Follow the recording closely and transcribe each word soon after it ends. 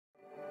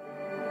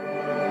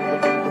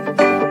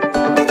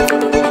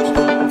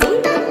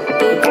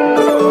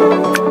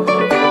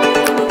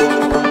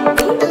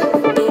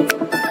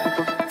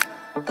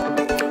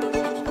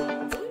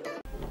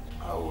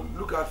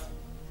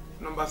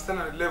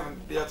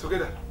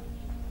together,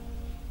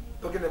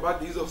 talking about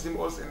the use of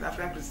symbols in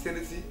African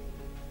Christianity,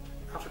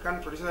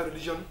 African traditional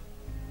religion,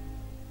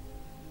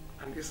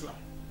 and Islam.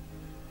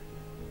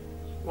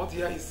 What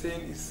here is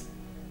saying is,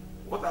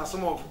 what are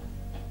some of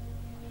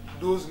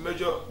those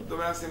major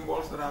dominant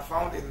symbols that are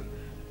found in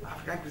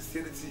African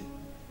Christianity,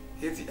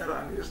 Haiti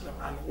era, and Islam,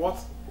 and what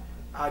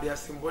are their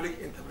symbolic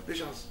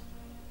interpretations?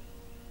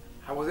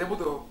 I was able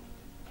to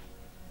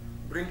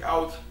bring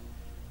out,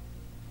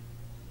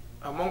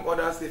 among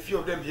others, a few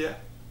of them here,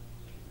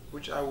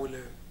 which I will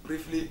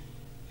briefly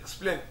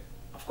explain.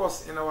 Of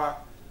course, in our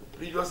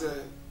previous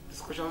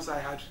discussions, I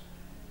had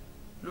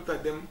looked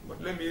at them,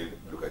 but let me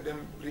look at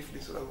them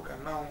briefly so that we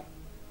can now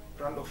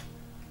round off.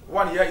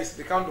 One here is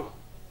the candle.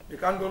 The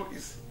candle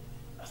is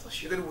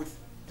associated with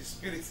the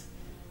spirit,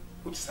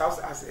 which serves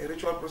as a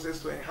ritual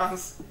process to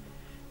enhance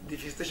the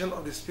visitation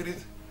of the spirit,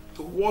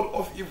 to ward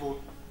off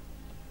evil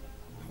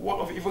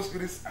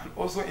spirits, and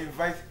also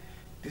invite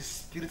the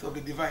spirit of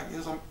the divine.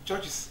 In some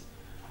churches,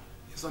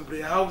 in some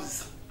prayer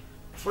houses,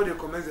 before they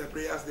commence their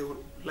prayers, they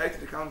will light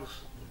the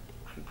candles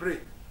and pray.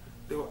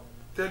 They will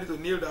tell you to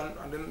kneel down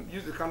and then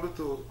use the candle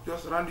to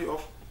just round you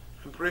off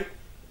and pray,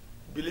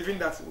 believing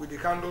that with the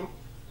candle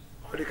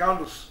or the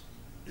candles,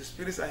 the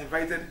spirits are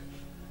invited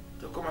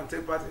to come and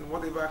take part in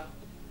whatever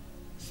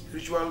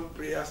spiritual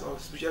prayers or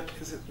spiritual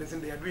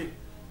cleansing they are doing.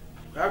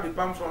 We have the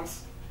palm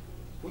fronds,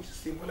 which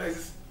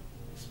symbolizes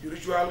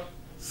spiritual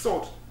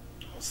sword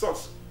or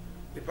swords.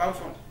 The palm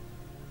frond.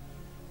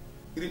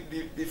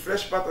 The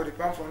fresh part of the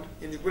palm frond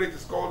in the Greek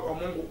is called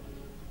Imoh.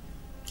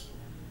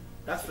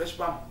 That's fresh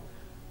palm.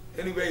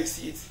 Anywhere you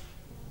see it,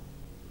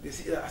 they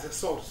see it as a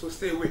sword. So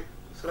stay away,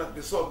 so that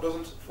the sword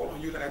doesn't fall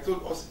on you. Like I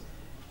told us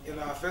in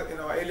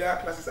our earlier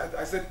classes,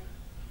 I said,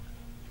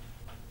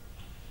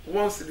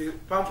 once the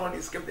palm frond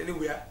is kept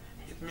anywhere,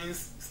 it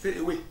means stay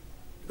away.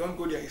 Don't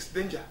go there, it's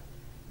danger.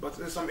 But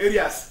in some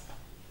areas,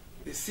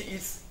 they see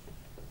it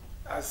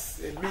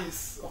as a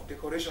means of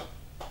decoration.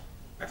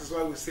 That is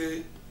why we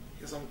say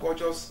in some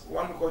cultures,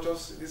 one culture,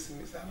 this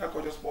is another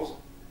culture's also.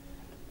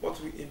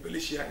 What we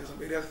embellish here in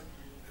some areas,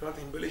 we don't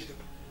embellish them.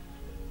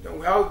 Then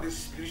we have the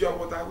spiritual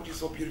water, which is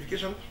for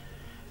purification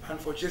and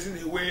for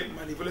chasing away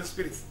malevolent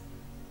spirits.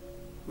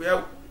 We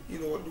have, the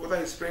water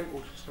is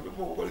sprinkled. Some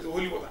people call it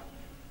holy water.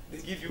 They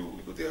give you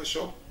go to your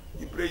shop,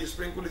 you pray, you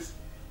sprinkle it.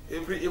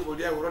 Every evil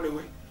there will run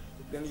away.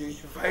 Then you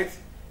invite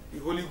the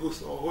Holy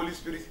Ghost or Holy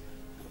Spirit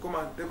to come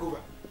and take over.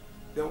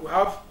 Then we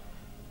have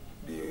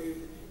the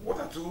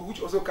water too,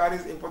 which also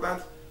carries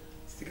important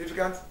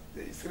significance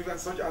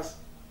such as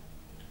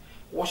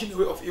washing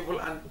away of evil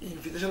and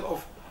invitation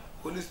of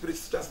Holy Spirit,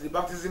 such as the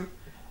baptism,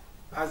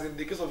 as in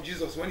the case of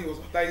Jesus when he was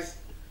baptized.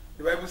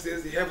 The Bible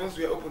says the heavens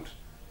were opened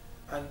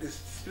and the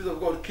Spirit of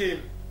God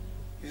came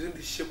using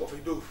the shape of a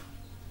dove.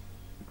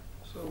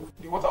 So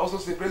the water also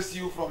separates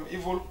you from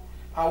evil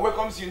and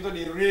welcomes you into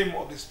the realm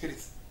of the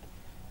Spirit.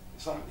 In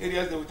some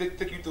areas they will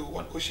take you to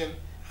one ocean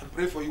and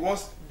pray for you.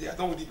 Once they are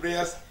done with the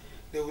prayers,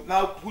 they will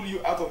now pull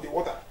you out of the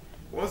water.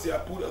 Once you are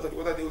pulled out of the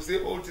water, they will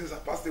say all things are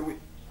passed away.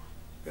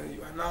 Then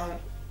you are now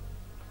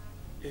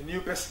a new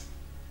person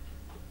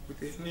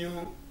with a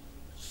new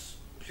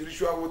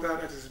spiritual water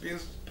that is being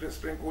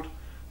sprinkled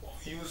or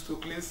used to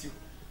cleanse you.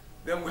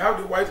 Then we have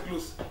the white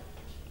clothes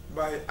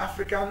by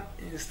African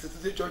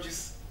instituted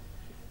churches.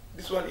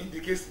 This one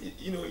indicates, it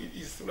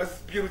symbolizes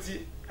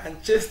purity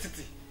and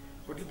chastity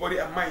of the body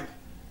and mind.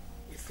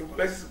 It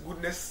symbolizes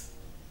goodness,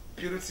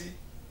 purity,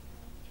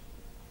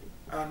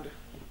 and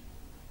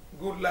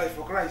good life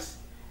for Christ.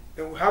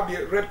 Then we have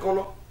the red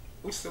color,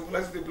 which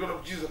symbolizes the blood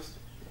of Jesus,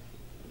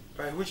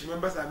 by which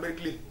members are made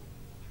clean.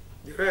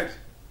 The red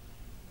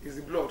is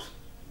the blood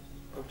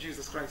of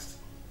Jesus Christ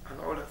and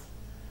all that.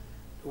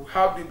 We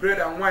have the bread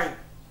and wine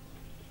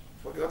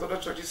for the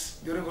Orthodox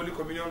churches during Holy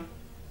Communion.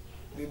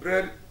 The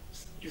bread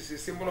is a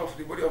symbol of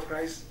the body of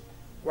Christ,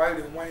 while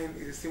the wine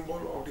is a symbol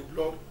of the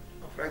blood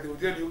of Christ. They will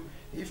tell you,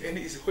 if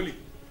any is holy,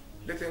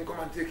 let them come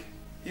and take.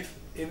 If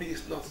any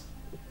is not,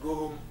 go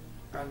home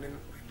and then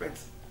repent.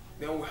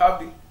 Then we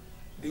have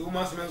the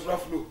woman's menstrual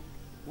flow,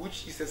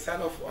 which is a sign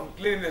of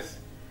uncleanness.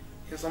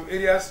 In some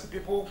areas,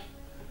 people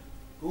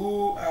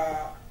who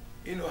are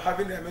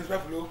having their menstrual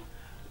flow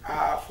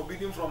are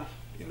forbidden from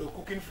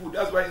cooking food.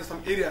 That's why in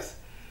some areas,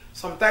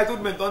 some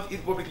titled men don't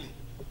eat publicly.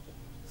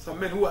 Some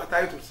men who are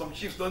titled, some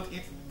chiefs don't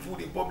eat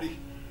food in public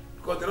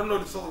because they don't know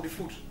the source of the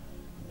food.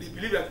 They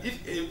believe that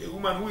if a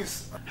woman who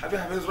is having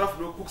her menstrual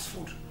flow cooks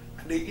food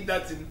and they eat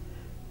that thing,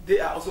 they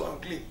are also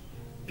unclean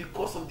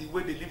because of the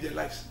way they live their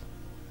lives.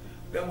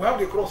 Then we have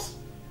the cross,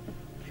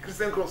 the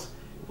Christian cross,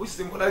 which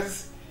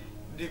symbolizes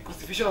the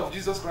crucifixion of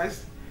Jesus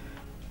Christ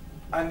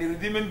and the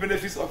redeeming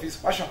benefits of his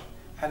passion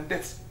and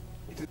death.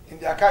 In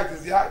their car, it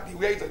is there, they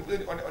wear it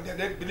on their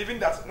neck, believing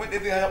that when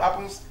anything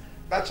happens,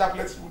 that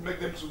chaplet will make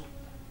them to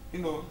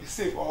be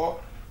safe or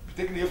be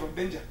taken away from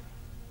danger.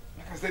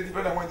 Like I said, the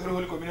bread and wine during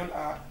Holy Communion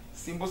are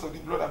symbols of the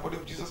blood and body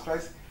of Jesus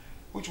Christ,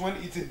 which when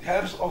eaten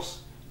helps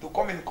us to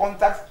come in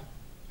contact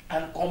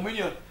and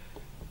communion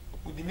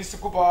with the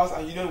mystical powers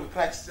and union with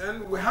Christ.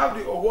 Then we have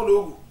the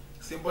Ogonogu,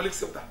 symbolic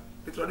scepter,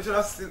 the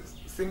traditional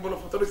symbol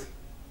of authority.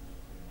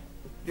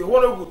 The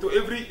whole to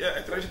every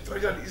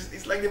tradition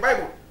is like the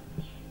Bible.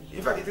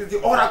 In fact, it is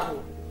the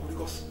oracle of the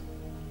gods.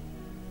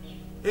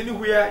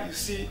 Anywhere you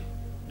see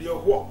the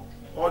Imoh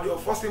or the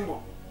first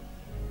symbol,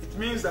 it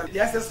means that the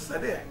ancestors are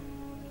there,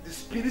 the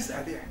spirits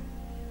are there.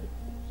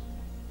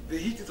 They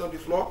hit it on the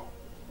floor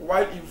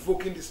while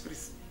invoking the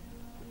spirits.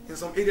 In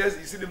some areas,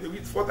 you see them, they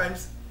hit 4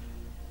 times,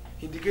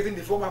 indicating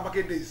the former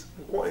market days,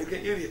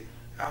 Arican area,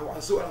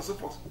 and so on and so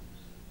forth.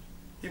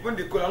 Even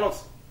the kola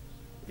nut,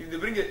 if they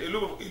bring a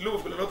loaf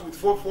of kola nut with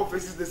four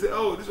faces, they say,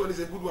 oh, this one is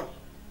a good one.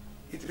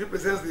 It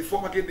represents the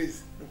 4 market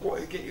days,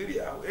 Arican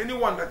area.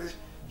 Anyone that is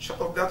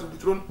short of that will be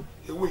thrown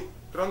away.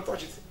 Don't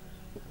touch it.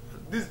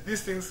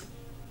 These things,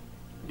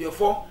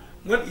 therefore,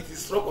 when it is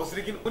struck or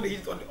stricken, when they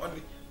hit it on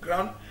the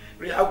ground,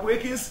 it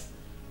awakens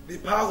the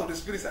powers of the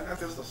spirits and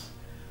ancestors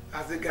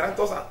as the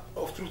guarantors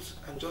of truth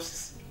and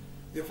justice.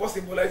 Therefore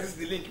symbolizes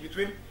the link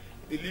between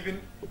the living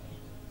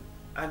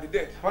and the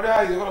dead. Whether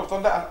is the god of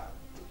thunder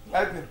and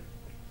lightning,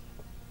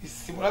 is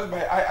symbolized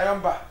by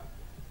iron bar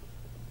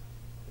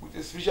with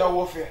a spiritual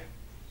warfare.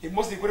 In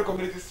most Igbo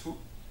communities too,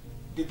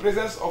 the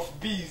presence of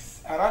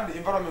bees around the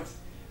environment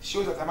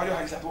shows that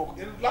Amadio is at work.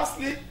 And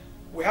lastly,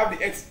 we have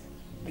the earth,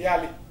 the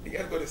Ali, the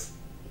earth goddess.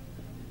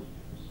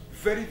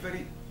 Very,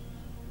 very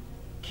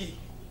key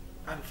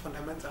and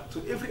fundamental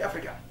to every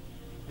African.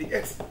 The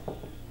earth,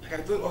 like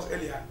I told us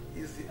earlier,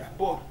 is the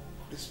abode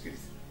of the spirit.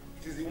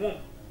 It is the womb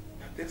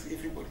that takes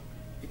everybody.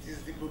 It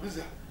is the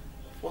producer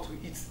of what we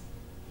eat.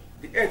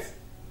 The earth,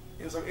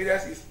 in some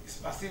areas,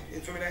 is perceived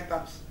in feminine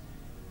terms,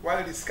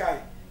 while the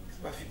sky is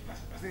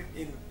perceived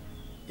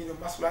in a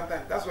masculine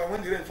time. That's why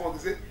when the rain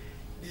falls, they say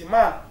the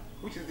man,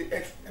 which is the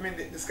earth,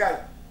 the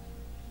sky,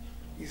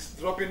 is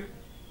dropping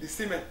the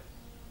semen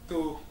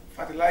to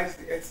fertilize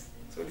the earth.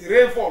 So the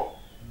rainfall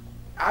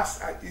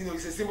acts,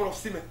 it's a symbol of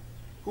semen,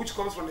 which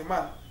comes from the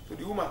man to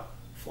the woman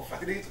for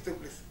fertility to take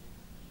place.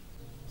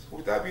 So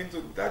without being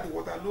told, without the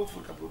water, no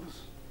food can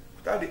produce.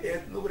 Without the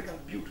earth, nobody can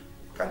build,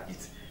 you can't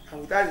eat.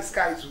 And without the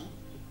sky too,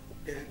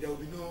 there will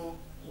be no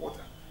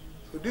water.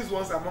 So these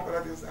ones, among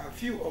other things, are a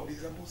few of the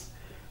examples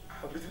I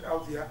have written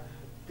out here.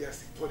 They are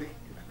symbolic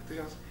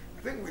interpretations.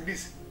 I think with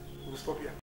this, we'll stop here.